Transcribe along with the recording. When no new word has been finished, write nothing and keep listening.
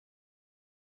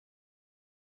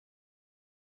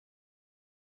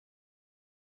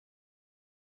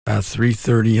at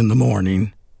 3:30 in the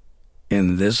morning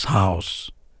in this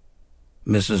house.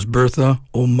 Mrs. Bertha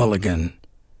O'Mulligan,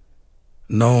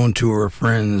 known to her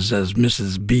friends as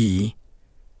Mrs. B,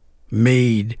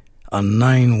 made a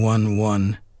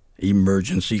 911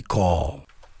 emergency call.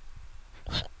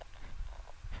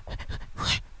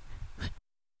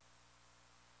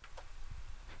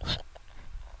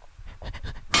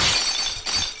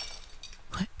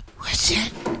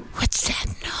 What's that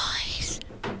noise?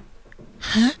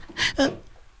 Huh?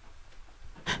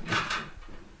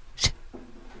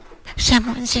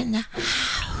 Someone's in the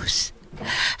house.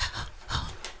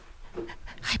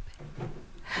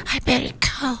 I better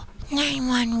call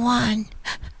 911.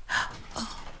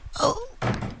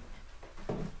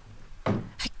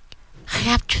 I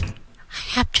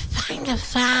have to find a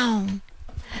phone.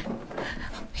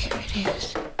 Here it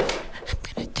is. I'm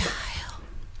gonna dial.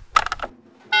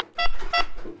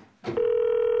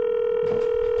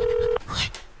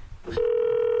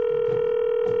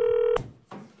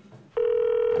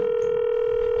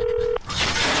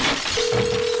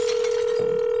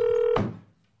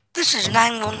 This is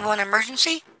 911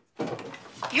 emergency.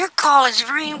 Your call is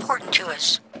very important to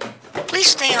us. Please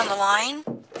stay on the line,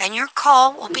 and your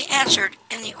call will be answered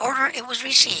in the order it was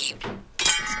received.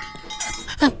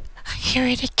 I hear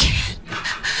it again.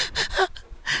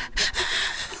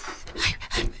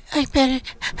 I better...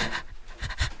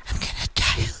 I'm gonna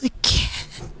dial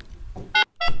again.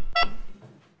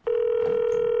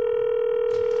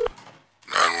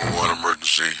 911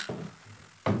 emergency.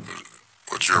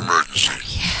 What's your emergency?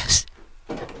 Yes.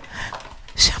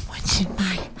 Someone's in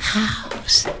my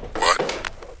house. What?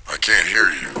 I can't hear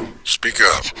you. Speak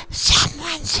up.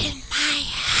 Someone's in my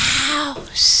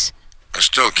house. I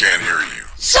still can't hear you.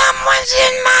 Someone's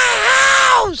in my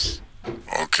house!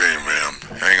 Okay, ma'am.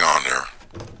 Hang on there.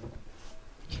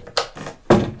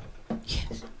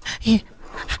 Yes. Yeah,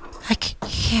 I can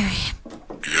hear him.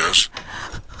 Yes?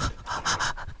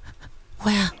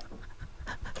 Well,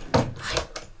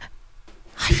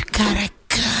 I've got a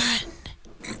gun.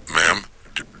 Ma'am,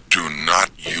 do not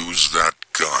use that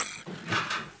gun.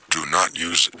 Do not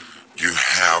use... You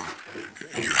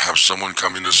have someone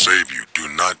coming to save you. Do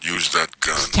not use that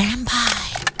gun. Stand by.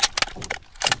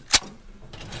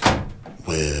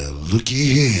 Well,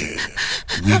 looky here.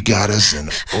 We got us an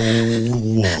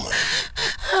old woman.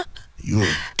 You're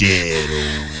a dead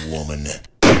old woman.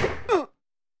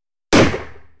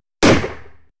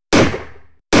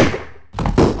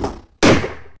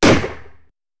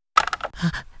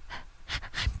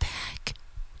 I'm back.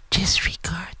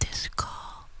 Disregard this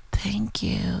call. Thank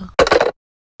you.